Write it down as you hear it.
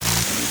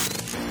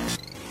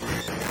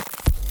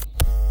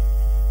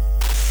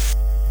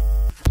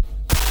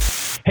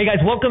Hey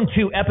guys, welcome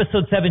to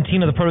episode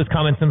 17 of the Produce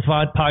Common Sense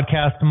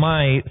podcast.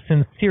 My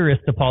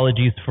sincerest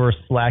apologies for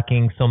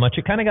slacking so much.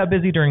 It kind of got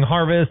busy during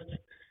harvest.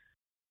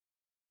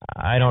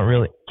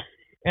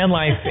 And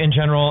life in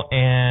general,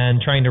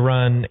 and trying to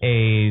run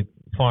a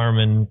farm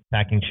and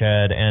packing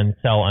shed and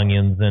sell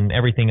onions and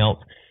everything else.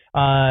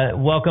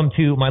 Welcome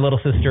to my little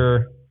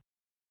sister.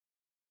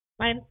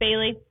 My name's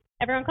Bailey.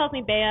 Everyone calls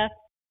me Bea.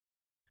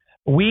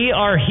 We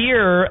are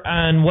here,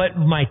 and what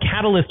my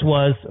catalyst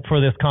was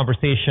for this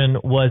conversation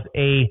was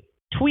a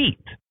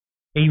tweet,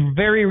 a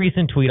very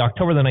recent tweet,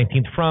 October the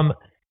 19th, from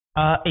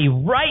a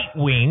right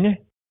wing,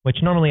 which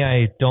normally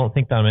I don't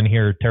think that I'm going to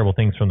hear terrible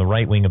things from the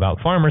right wing about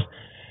farmers,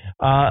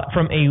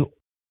 from a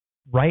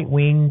right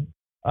wing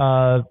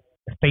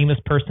famous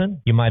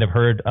person. You might have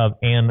heard of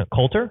Ann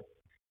Coulter.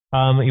 You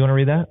want to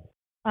read that?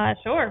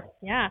 Sure,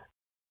 yeah.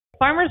 If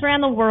farmers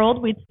ran the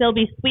world, we'd still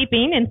be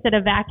sweeping instead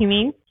of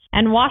vacuuming,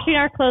 and washing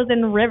our clothes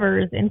in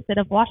rivers instead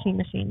of washing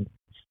machines.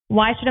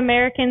 Why should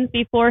Americans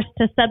be forced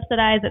to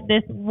subsidize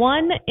this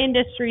one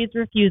industry's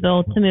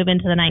refusal to move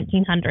into the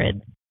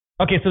 1900s?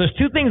 Okay, so there's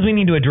two things we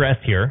need to address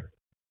here.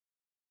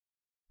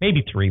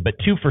 Maybe three, but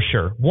two for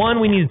sure.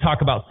 One, we need to talk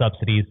about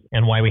subsidies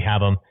and why we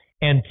have them.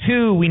 And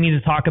two, we need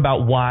to talk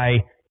about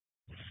why,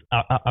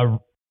 and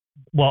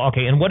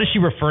what is she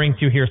referring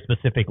to here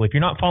specifically? If you're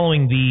not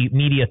following the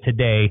media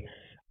today,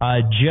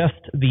 just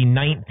the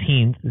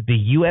 19th,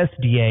 the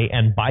USDA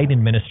and Biden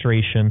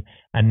administration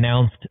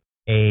announced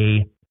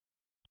a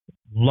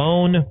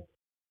loan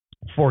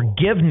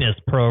forgiveness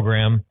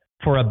program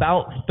for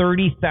about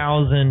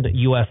 30,000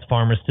 U.S.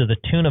 farmers to the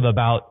tune of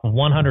about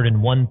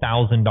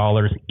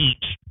 $101,000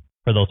 each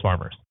for those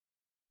farmers.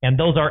 And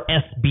those are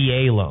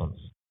SBA loans,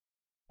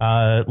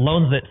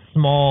 loans that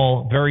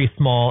small, very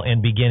small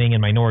and beginning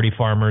and minority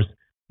farmers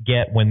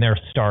get when they're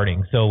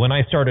starting. So when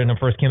I started and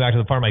first came back to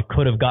the farm, I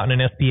could have gotten an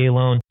SBA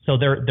loan. So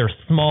they're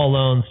small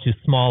loans to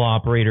small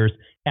operators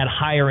at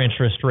higher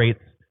interest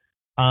rates.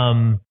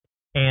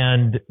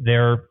 And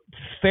they're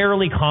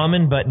fairly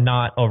common, but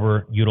not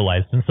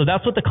overutilized. And so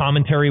that's what the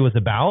commentary was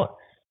about.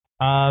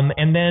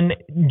 And then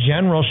in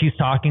general, she's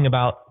talking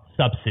about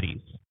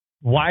subsidies,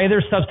 why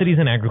there's subsidies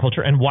in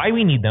agriculture and why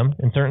we need them.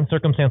 In certain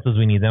circumstances,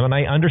 we need them. And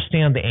I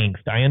understand the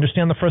angst. I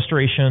understand the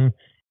frustration.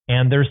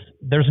 And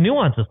there's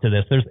nuances to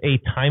this. There's a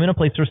time and a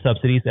place for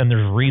subsidies, and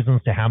there's reasons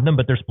to have them,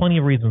 but there's plenty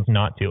of reasons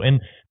not to. And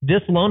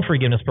this loan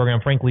forgiveness program,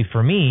 frankly,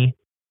 for me,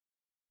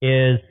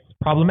 is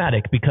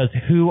problematic because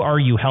who are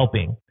you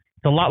helping?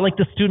 It's a lot like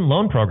the student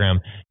loan program.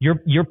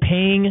 You're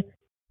paying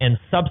and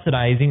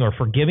subsidizing or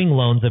forgiving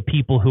loans of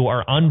people who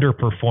are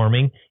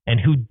underperforming and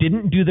who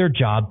didn't do their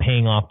job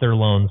paying off their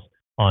loans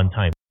on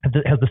time.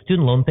 Has the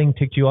student loan thing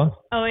ticked you off?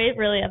 Oh, it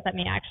really upset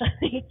me,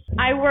 actually.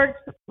 I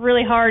worked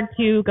really hard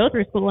to go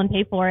through school and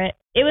pay for it.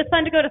 It was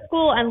fun to go to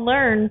school and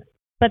learn,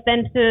 but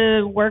then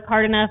to work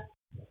hard enough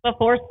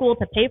before school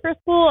to pay for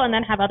school and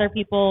then have other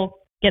people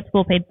get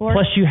school paid for.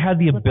 Plus, you had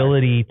the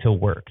ability to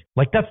work.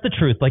 Like, that's the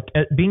truth. Like,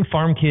 being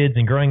farm kids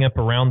and growing up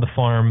around the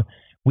farm,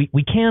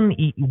 we can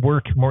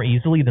work more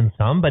easily than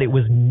some, but it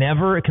was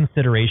never a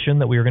consideration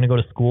that we were going to go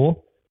to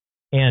school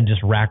and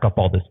just rack up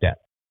all this debt.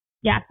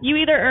 Yeah, you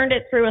either earned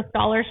it through a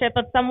scholarship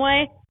of some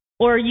way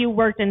or you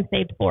worked and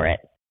saved for it.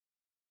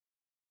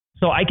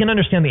 So I can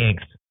understand the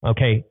angst,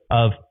 okay,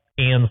 of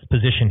Ann's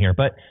position here,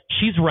 but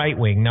she's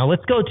right-wing. Now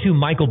let's go to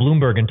Michael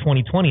Bloomberg in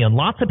 2020, and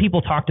lots of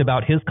people talked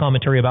about his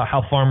commentary about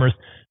how farmers,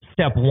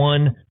 step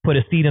one, put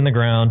a seed in the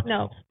ground.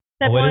 No,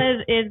 step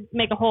one is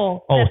make a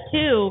hole. Step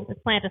two is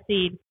plant a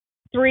seed.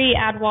 3,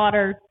 add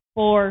water.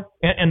 4,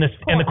 and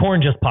the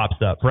corn just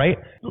pops up, right?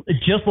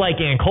 Just like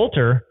Ann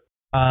Coulter.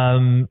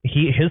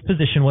 His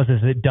position was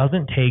it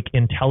doesn't take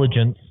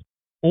intelligence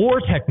or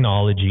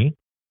technology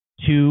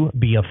to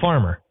be a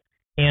farmer.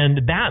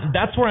 And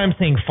that's where I'm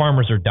saying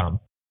farmers are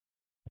dumb.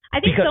 I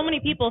think so many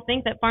people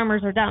think that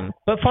farmers are dumb.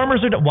 But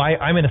farmers are dumb. Why?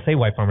 I'm going to say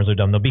why farmers are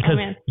dumb, though, because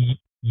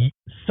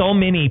so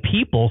many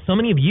people, so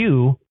many of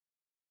you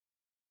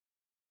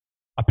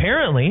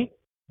apparently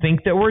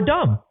think that we're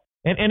dumb.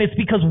 And it's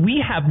because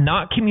we have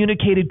not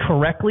communicated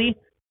correctly.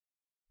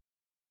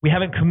 We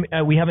haven't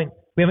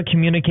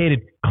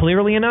communicated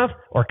clearly enough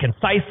or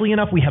concisely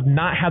enough. We have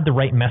not had the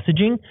right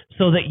messaging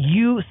so that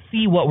you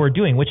see what we're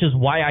doing, which is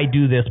why I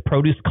do this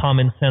Produce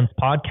Common Sense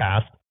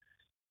podcast,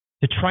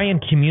 to try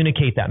and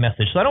communicate that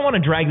message. So I don't want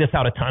to drag this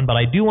out a ton, but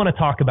I do want to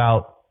talk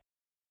about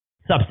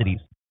subsidies.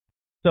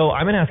 So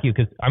I'm going to ask you,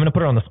 because I'm going to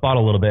put her on the spot a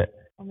little bit.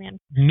 Oh, man.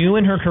 New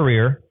in her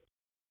career.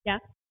 Yeah.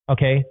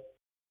 Okay.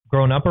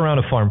 Growing up around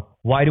a farm.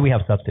 Why do we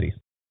have subsidies?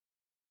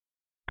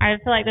 I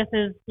feel like this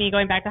is me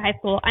going back to high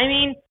school. I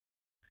mean,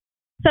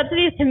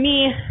 subsidies to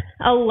me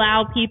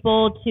allow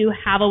people to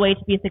have a way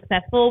to be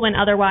successful when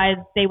otherwise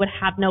they would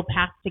have no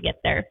path to get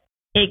there.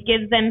 It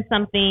gives them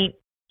something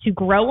to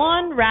grow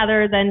on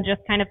rather than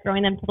just kind of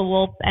throwing them to the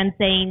wolves and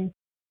saying,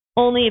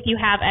 only if you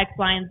have X,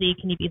 Y, and Z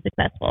can you be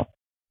successful.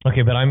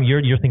 Okay, but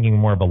you're thinking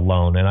more of a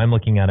loan, and I'm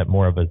looking at it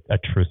more of a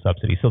true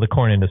subsidy. So the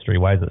corn industry,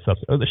 why is it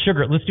subsidized? Oh, the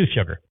sugar, let's do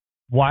sugar.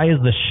 Why is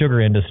the sugar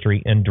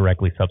industry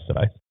indirectly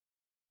subsidized?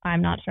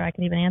 I'm not sure I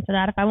could even answer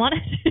that if I wanted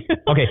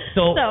to. Okay,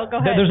 so go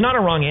ahead. There's not a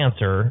wrong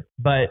answer,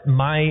 but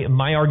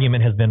my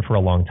argument has been for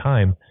a long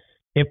time.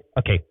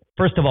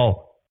 First of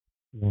all,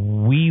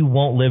 we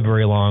won't live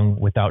very long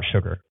without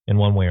sugar in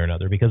one way or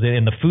another, because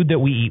in the food that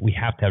we eat, we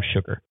have to have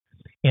sugar.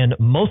 And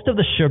most of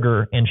the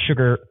sugar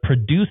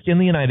produced in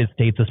the United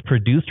States is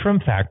produced from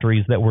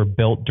factories that were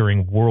built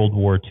during World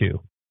War II.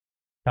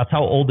 That's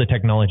how old the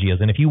technology is.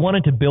 And if you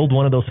wanted to build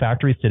one of those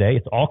factories today,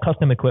 it's all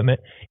custom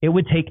equipment. It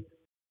would take,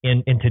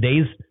 in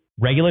today's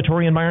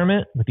regulatory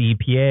environment with the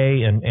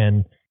EPA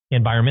and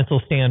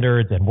environmental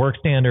standards and work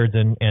standards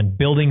and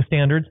building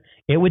standards,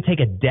 it would take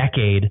a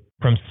decade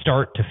from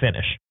start to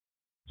finish.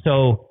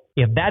 So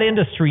if that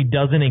industry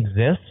doesn't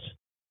exist,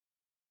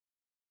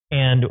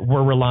 and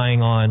we're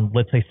relying on,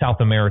 let's say, South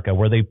America,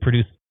 where they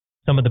produce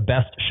some of the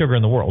best sugar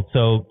in the world.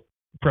 So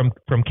from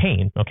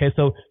cane, okay?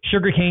 So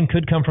sugar cane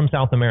could come from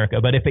South America.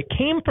 But if it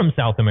came from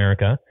South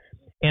America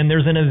and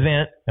there's an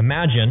event,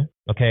 imagine,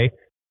 okay,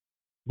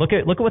 look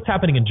at what's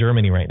happening in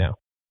Germany right now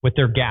with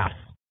their gas.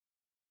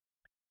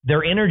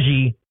 Their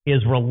energy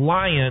is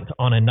reliant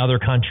on another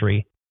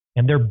country,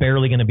 and they're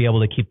barely going to be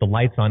able to keep the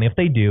lights on, if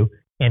they do,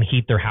 and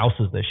heat their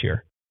houses this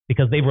year,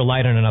 because they've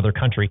relied on another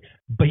country.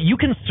 But you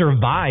can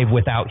survive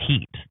without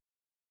heat.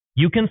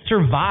 You can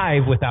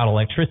survive without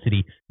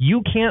electricity.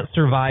 You can't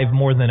survive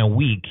more than a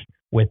week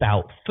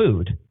without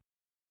food.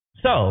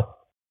 So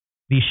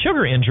the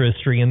sugar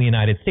industry in the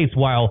United States,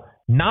 while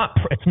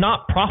it's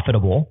not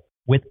profitable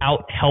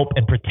without help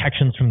and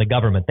protections from the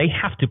government, they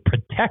have to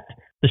protect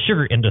the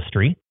sugar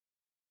industry.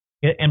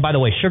 And by the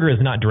way, sugar is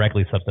not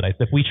directly subsidized.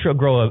 If we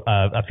grow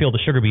a field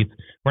of sugar beets,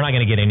 we're not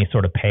going to get any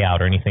sort of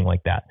payout or anything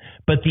like that.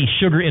 But the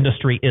sugar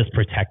industry is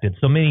protected.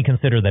 So many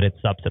consider that it's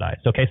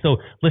subsidized. Okay, so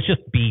let's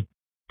just be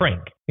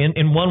frank.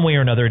 In one way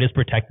or another, it is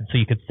protected. So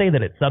you could say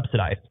that it's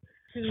subsidized.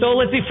 So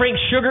let's be frank,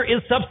 sugar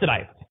is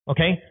subsidized.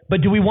 Okay, but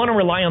do we want to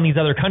rely on these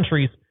other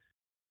countries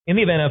in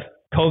the event of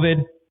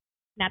COVID,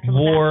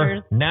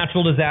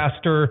 natural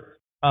disaster,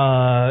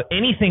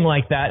 anything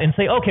like that, and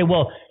say, okay,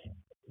 well,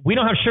 we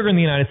don't have sugar in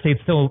the United States,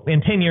 so in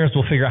 10 years,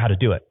 we'll figure out how to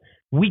do it.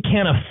 We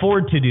can't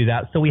afford to do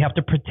that, so we have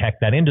to protect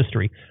that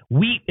industry.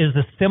 Wheat is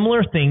a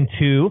similar thing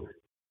to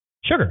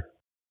sugar.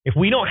 If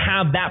we don't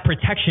have that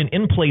protection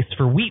in place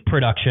for wheat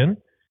production,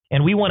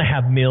 and we want to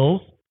have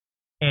mills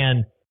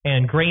and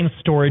grain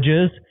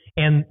storages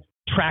and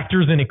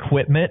tractors and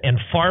equipment and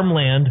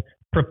farmland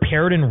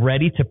prepared and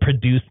ready to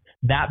produce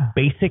that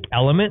basic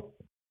element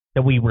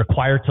that we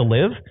require to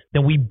live,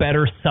 then we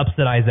better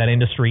subsidize that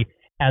industry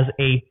as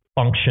a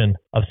function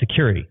of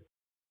security.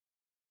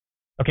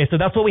 Okay, so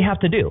that's what we have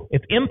to do.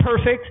 It's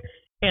imperfect,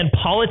 and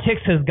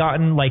politics has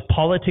gotten like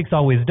politics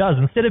always does.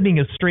 Instead of being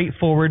a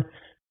straightforward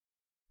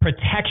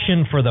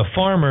protection for the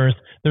farmers,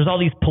 there's all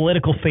these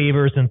political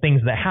favors and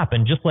things that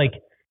happen. Just like,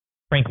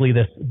 frankly,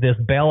 this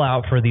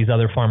bailout for these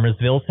other farmers,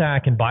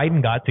 Vilsack and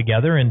Biden got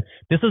together, and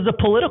this is a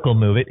political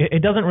move.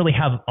 It doesn't really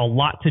have a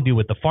lot to do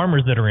with the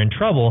farmers that are in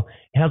trouble.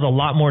 It has a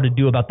lot more to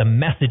do about the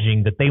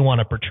messaging that they want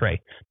to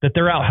portray, that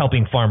they're out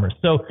helping farmers.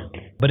 So,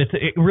 but it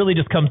really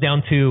just comes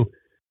down to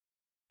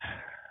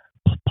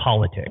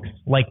politics.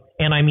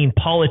 And I mean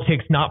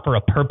politics not for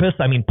a purpose.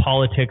 I mean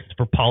politics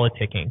for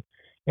politicking.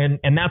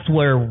 And that's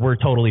where we're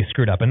totally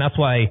screwed up. And that's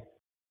why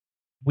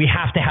we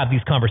have to have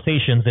these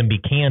conversations and be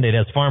candid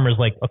as farmers,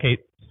 like, okay,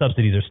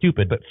 subsidies are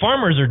stupid, but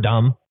farmers are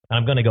dumb. And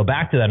I'm going to go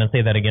back to that and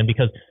say that again,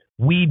 because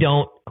we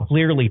don't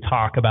clearly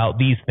talk about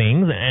these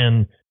things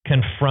and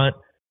confront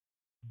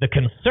the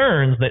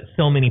concerns that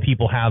so many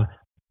people have.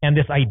 And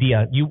this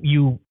idea,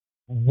 you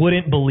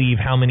wouldn't believe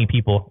how many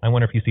people, I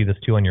wonder if you see this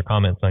too on your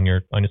comments on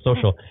your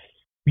social,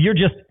 you're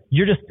just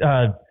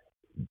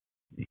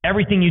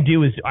everything you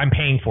do is I'm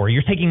paying for.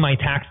 You're taking my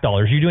tax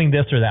dollars. You're doing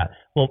this or that.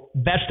 Well,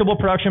 vegetable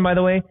production, by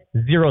the way,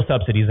 0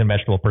 subsidies in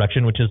vegetable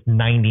production, which is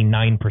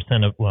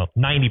 90%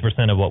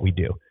 of what we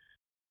do.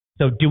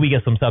 So do we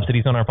get some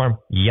subsidies on our farm?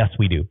 Yes,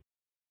 we do.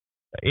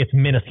 It's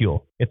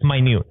minuscule. It's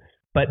minute.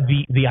 But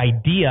the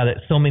idea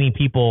that so many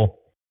people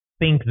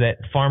think that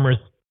farmers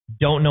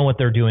don't know what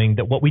they're doing,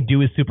 that what we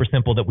do is super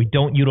simple, that we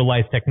don't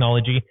utilize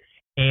technology,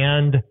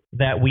 and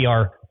that we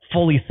are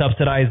fully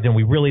subsidized and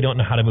we really don't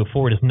know how to move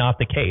forward is not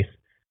the case.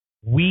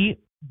 We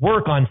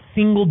work on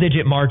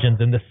single-digit margins,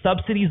 and the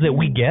subsidies that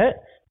we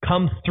get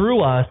come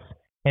through us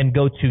and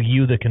go to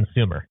you, the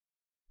consumer.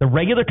 The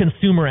regular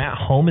consumer at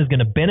home is going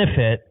to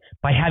benefit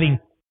by having,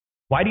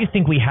 why do you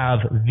think we have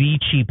the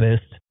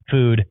cheapest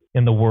food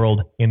in the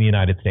world in the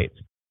United States?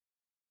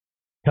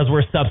 Because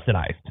we're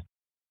subsidized.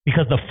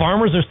 Because the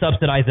farmers are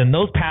subsidized, and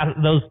those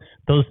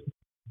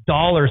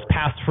dollars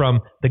pass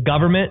from the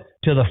government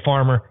to the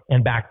farmer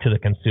and back to the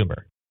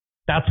consumer.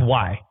 That's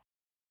why.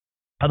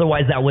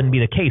 Otherwise, that wouldn't be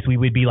the case. We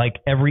would be like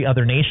every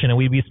other nation, and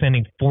we'd be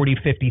spending 40,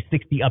 50,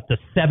 60, up to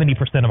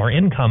 70% of our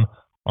income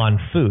on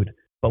food.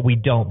 But we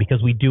don't,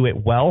 because we do it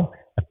well,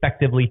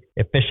 effectively,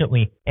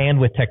 efficiently, and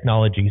with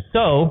technology.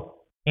 So,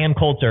 Ann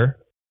Coulter,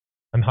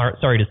 I'm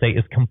sorry to say,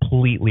 is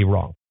completely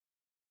wrong.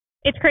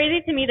 It's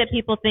crazy to me that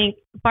people think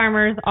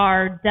farmers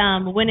are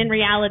dumb, when in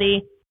reality,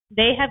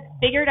 They have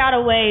figured out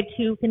a way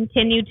to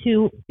continue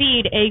to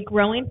feed a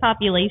growing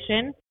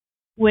population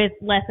with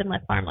less and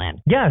less farmland.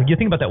 Yeah, you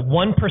think about that.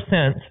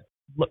 1%,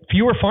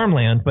 fewer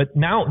farmland, but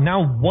now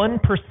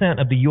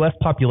 1% of the U.S.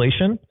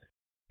 population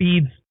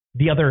feeds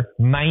the other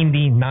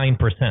 99%.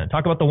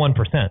 Talk about the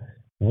 1%.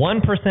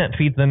 1%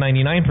 feeds the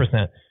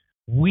 99%.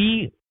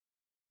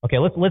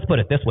 Let's put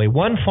it this way.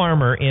 One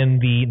farmer in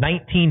the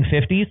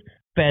 1950s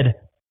fed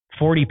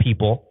 40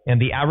 people, and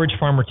the average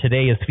farmer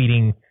today is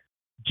feeding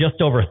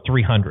just over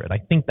 300. I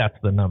think that's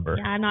the number.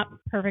 Yeah, I'm not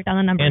perfect on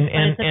the numbers,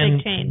 but it's a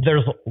big change.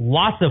 There's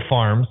lots of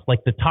farms, like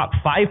the top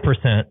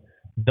 5%,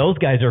 those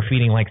guys are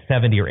feeding like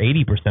 70 or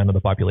 80% of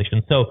the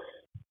population. So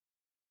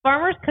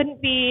farmers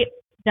couldn't be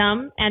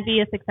dumb and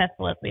be as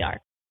successful as we are.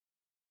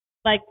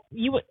 Like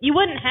you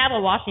wouldn't have a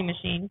washing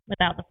machine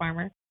without the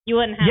farmer. You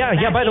wouldn't have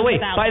By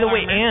the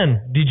way,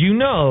 Ann, did you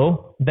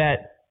know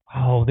that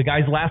the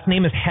guy's last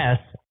name is Hess,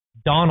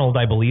 Donald,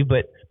 I believe,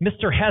 but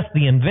Mr. Hess,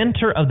 the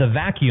inventor of the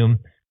vacuum,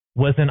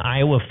 was an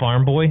Iowa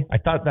farm boy. I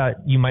thought that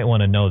you might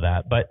want to know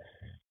that, but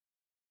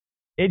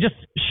it just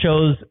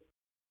shows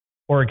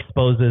or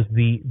exposes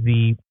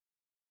the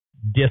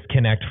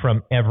disconnect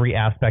from every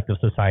aspect of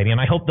society.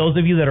 And I hope those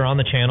of you that are on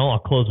the channel, I'll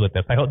close with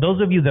this. I hope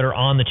those of you that are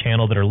on the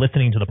channel that are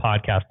listening to the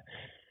podcast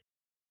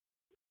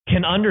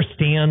can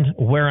understand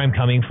where I'm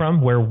coming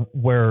from,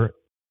 where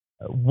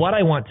what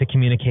I want to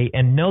communicate,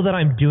 and know that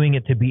I'm doing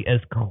it to be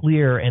as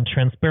clear and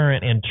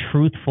transparent and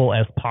truthful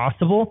as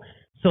possible,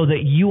 so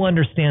that you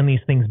understand these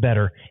things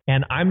better.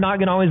 And I'm not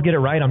going to always get it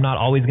right. I'm not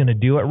always going to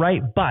do it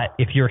right. But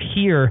if you're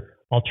here,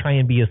 I'll try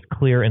and be as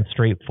clear and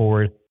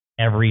straightforward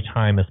every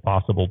time as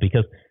possible,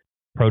 because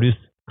produce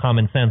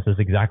common sense is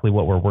exactly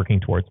what we're working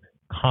towards.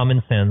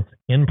 Common sense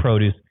in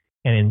produce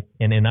and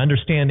in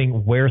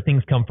understanding where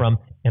things come from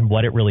and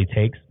what it really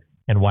takes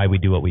and why we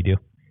do what we do.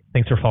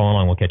 Thanks for following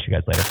along. We'll catch you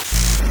guys later.